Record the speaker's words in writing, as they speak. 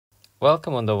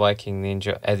Welcome on the Viking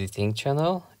Ninja editing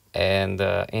channel, and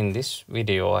in this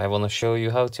video I want to show you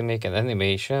how to make an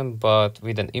animation but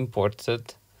with an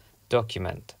imported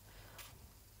document.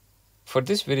 For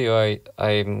this video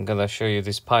I'm gonna show you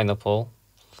this pineapple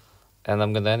and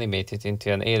I'm gonna animate it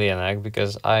into an alien egg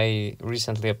because I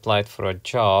recently applied for a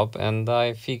job and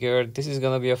I figured this is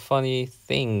gonna be a funny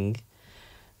thing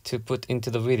to put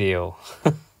into the video.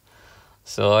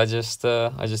 So I just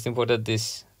imported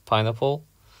this pineapple.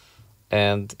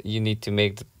 And you need to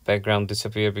make the background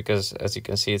disappear because, as you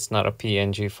can see, it's not a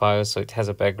PNG file, so it has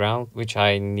a background which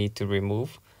I need to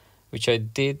remove, which I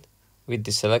did with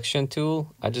the selection tool.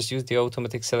 I just used the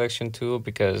automatic selection tool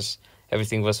because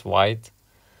everything was white.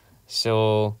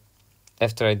 So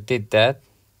after I did that,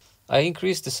 I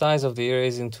increased the size of the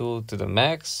erasing tool to the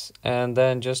max and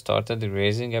then just started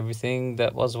erasing everything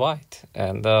that was white,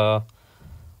 and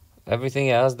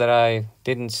everything else that I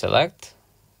didn't select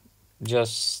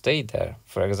just stay there.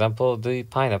 For example, the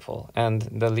pineapple and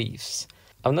the leaves.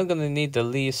 I'm not gonna need the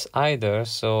leaves either,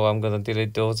 so I'm gonna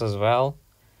delete those as well.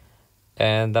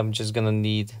 And I'm just gonna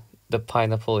need the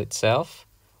pineapple itself,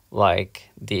 like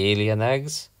the alien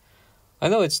eggs. I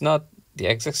know it's not the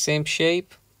exact same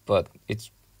shape, but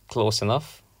it's close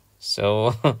enough.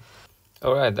 So,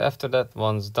 alright, after that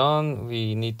one's done,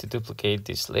 we need to duplicate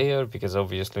this layer because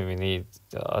obviously we need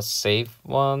a safe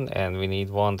one and we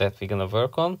need one that we're gonna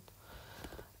work on.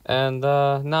 And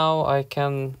now I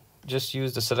can just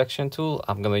use the selection tool.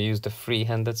 I'm gonna use the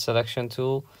free-handed selection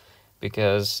tool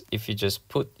because if you just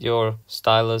put your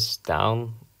stylus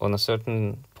down on a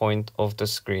certain point of the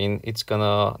screen, it's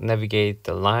gonna navigate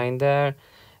the line there.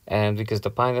 And because the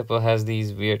pineapple has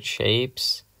these weird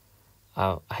shapes,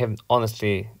 I have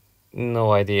honestly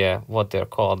no idea what they're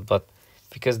called, but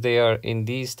because they are in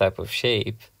these type of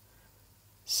shape,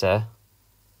 so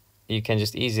you can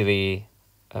just easily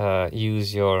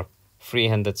use your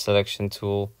free-handed selection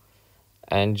tool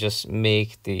and just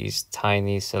make these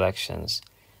tiny selections,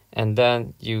 and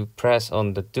then you press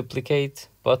on the duplicate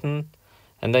button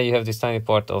and then you have this tiny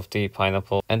part of the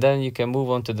pineapple, and then you can move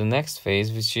on to the next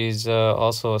phase, which is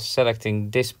also selecting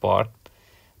this part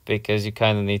because you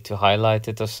kind of need to highlight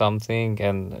it or something.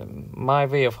 And my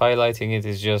way of highlighting it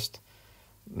is just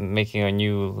making a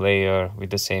new layer with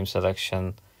the same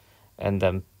selection and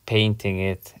then painting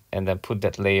it and then put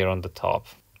that layer on the top.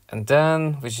 And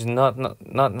then, which is not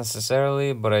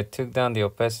necessarily, but I took down the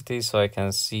opacity so I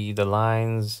can see the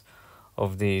lines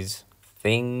of these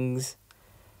things.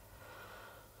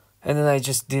 And then I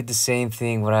just did the same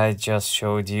thing what I just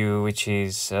showed you, which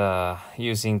is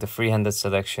using the free-handed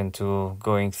selection tool,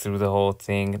 going through the whole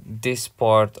thing. This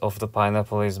part of the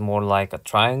pineapple is more like a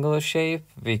triangular shape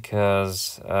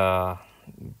because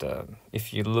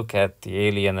if you look at the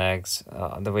alien eggs,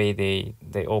 the way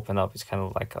they open up is kind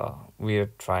of like a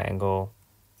weird triangle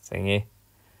thingy,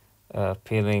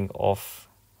 peeling off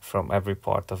from every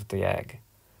part of the egg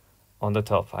on the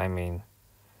top, I mean.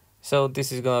 So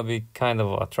this is gonna be kind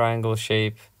of a triangle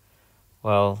shape.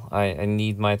 Well, I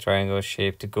need my triangle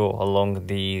shape to go along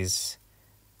these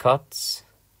cuts,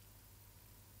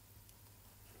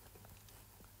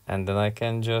 and then I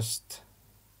can just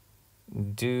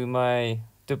do my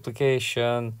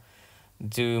duplication,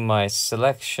 do my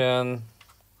selection,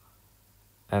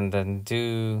 and then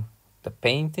do the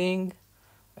painting.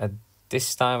 At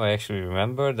this time I actually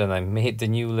remembered and I made the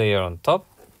new layer on top.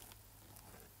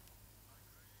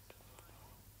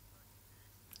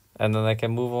 And then I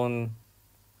can move on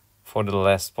for the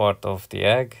last part of the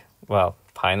egg, well,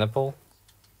 pineapple.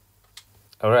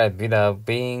 Alright, without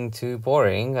being too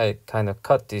boring, I kind of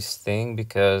cut this thing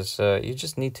because you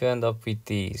just need to end up with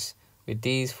these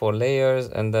 4 layers,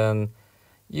 and then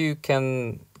you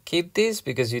can keep this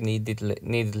because you need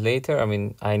it later. I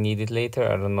mean, I need it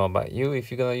later. I don't know about you if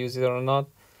you're gonna use it or not,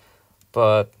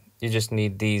 but you just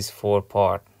need these 4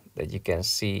 parts that you can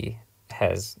see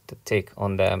has the tick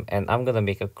on them. And I'm gonna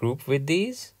make a group with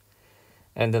these,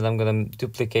 and then I'm gonna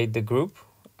duplicate the group.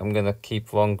 I'm gonna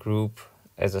keep one group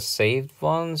as a saved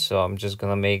one, so I'm just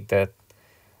gonna make that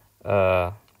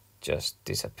just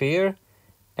disappear,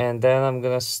 and then I'm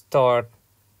gonna start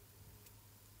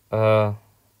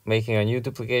making a new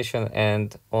duplication,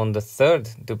 and on the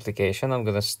 3rd duplication I'm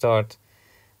gonna start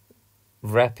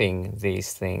wrapping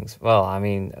these things, well, I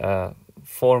mean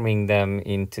forming them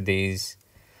into these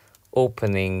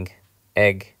opening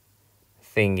egg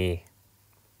thingy.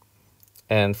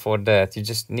 And for that you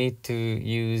just need to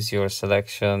use your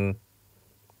selection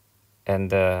and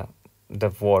the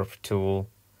warp tool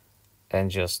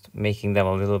and just making them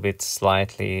a little bit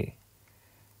slightly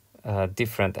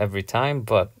different every time,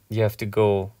 but you have to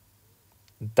go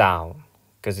down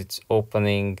because it's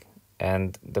opening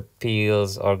and the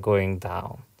peels are going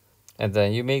down. And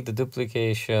then you make the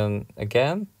duplication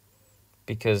again,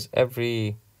 because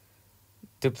every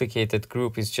duplicated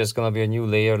group is just gonna be a new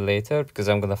layer later, because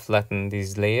I'm gonna flatten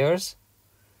these layers.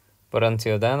 But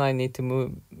until then, I need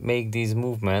to make these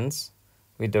movements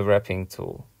with the wrapping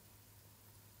tool.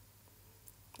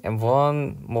 And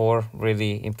one more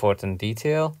really important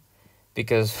detail,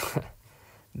 because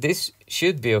this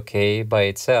should be okay by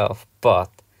itself,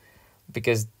 but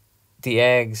because the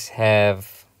eggs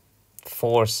have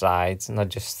 4 sides, not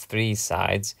just 3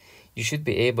 sides, you should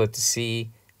be able to see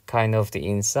kind of the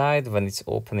inside when it's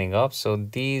opening up. So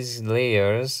these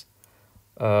layers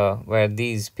where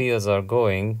these peels are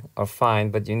going are fine,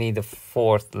 but you need a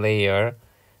 4th layer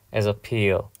as a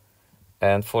peel.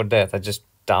 And for that, I just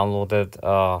downloaded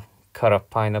a cut up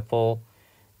pineapple,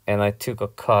 and I took a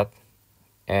cut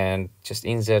and just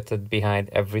inserted behind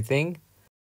everything.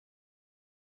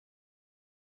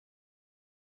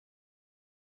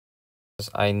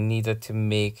 I needed to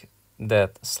make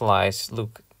that slice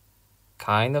look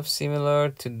kind of similar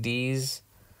to these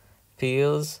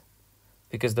peels,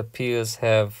 because the peels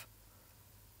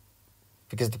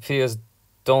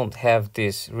don't have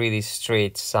this really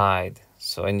straight side,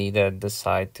 so I needed the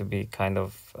side to be kind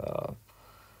of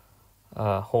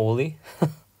holy.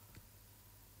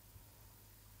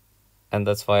 And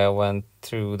that's why I went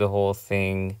through the whole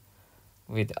thing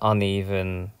with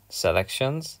uneven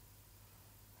selections.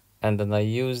 And then I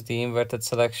used the inverted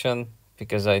selection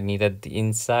because I needed the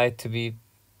inside to be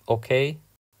okay.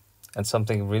 And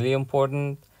something really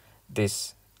important,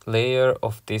 this layer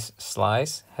of this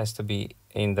slice has to be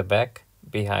in the back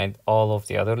behind all of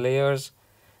the other layers,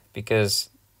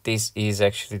 because this is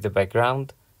actually the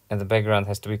background, and the background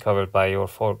has to be covered by your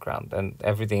foreground, and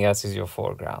everything else is your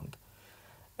foreground.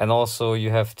 And also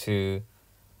you have to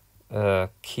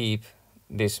keep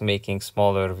this making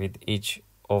smaller with each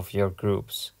of your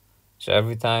groups. So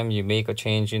every time you make a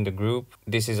change in the group,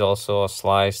 this is also a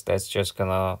slice that's just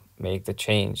gonna make the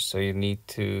change. So you need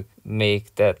to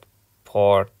make that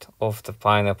part of the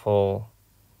pineapple,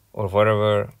 or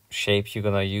whatever shape you're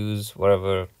gonna use,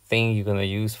 whatever thing you're gonna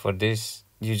use for this,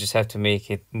 you just have to make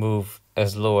it move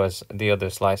as low as the other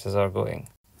slices are going.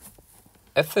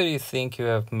 After you think you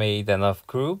have made enough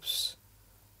groups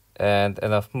and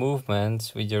enough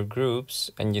movements with your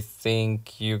groups, and you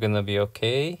think you're gonna be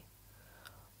okay,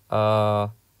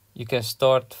 you can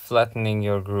start flattening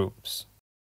your groups.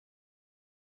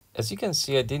 As you can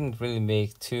see, I didn't really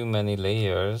make too many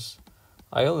layers.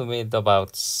 I only made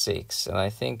about 6, and I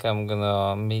think I'm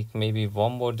gonna make maybe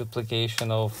one more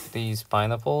duplication of these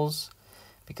pineapples,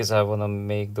 because I wanna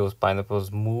make those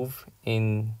pineapples move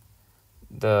in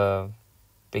the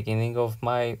beginning of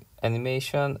my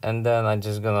animation, and then I'm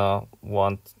just gonna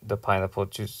want the pineapple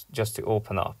just to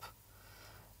open up.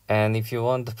 And if you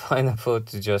want the pineapple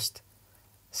to just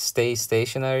stay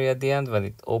stationary at the end, when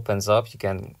it opens up, you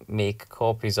can make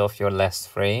copies of your last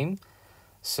frame.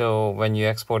 So when you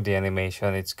export the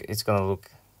animation, it's gonna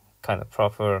look kind of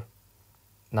proper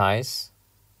nice.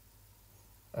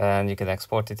 And you can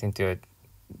export it into a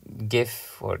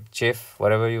GIF or GIF,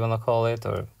 whatever you wanna call it,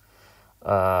 or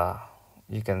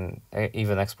you can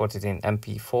even export it in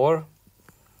MP4.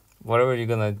 Whatever you're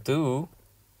gonna do,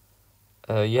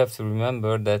 you have to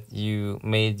remember that you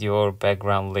made your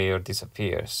background layer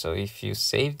disappear. So if you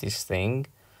save this thing,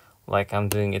 like I'm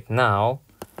doing it now,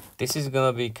 this is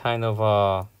gonna be kind of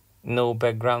a no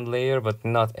background layer, but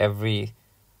not every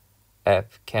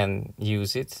app can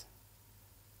use it.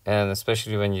 And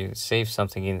especially when you save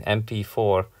something in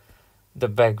MP4, the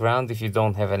background, if you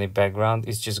don't have any background,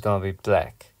 is just gonna be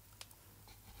black.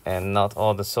 And not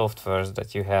all the softwares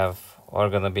that you have are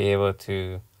gonna be able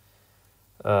to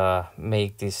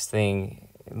make this thing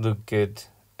look good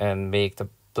and make the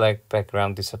black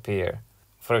background disappear.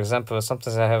 For example,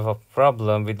 sometimes I have a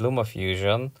problem with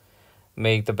LumaFusion,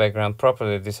 make the background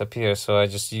properly disappear, so I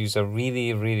just use a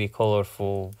really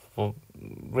colorful,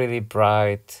 really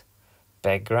bright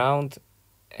background,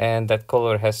 and that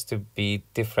color has to be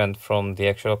different from the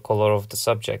actual color of the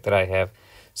subject that I have.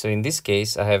 So in this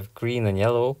case, I have green and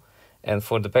yellow, and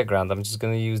for the background, I'm just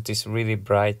gonna use this really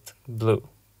bright blue.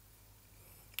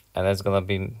 And that's gonna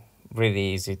be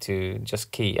really easy to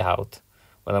just key out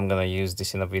when I'm gonna use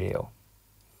this in a video.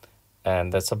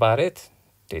 And that's about it.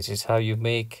 This is how you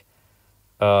make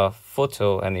a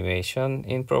photo animation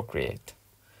in Procreate.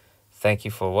 Thank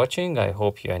you for watching. I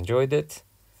hope you enjoyed it.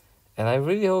 And I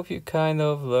really hope you kind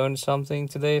of learned something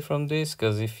today from this,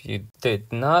 because if you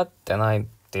did not, then I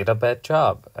did a bad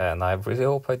job. And I really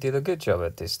hope I did a good job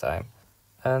at this time.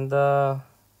 And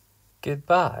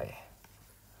goodbye.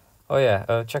 Oh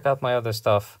yeah, check out my other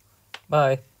stuff.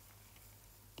 Bye.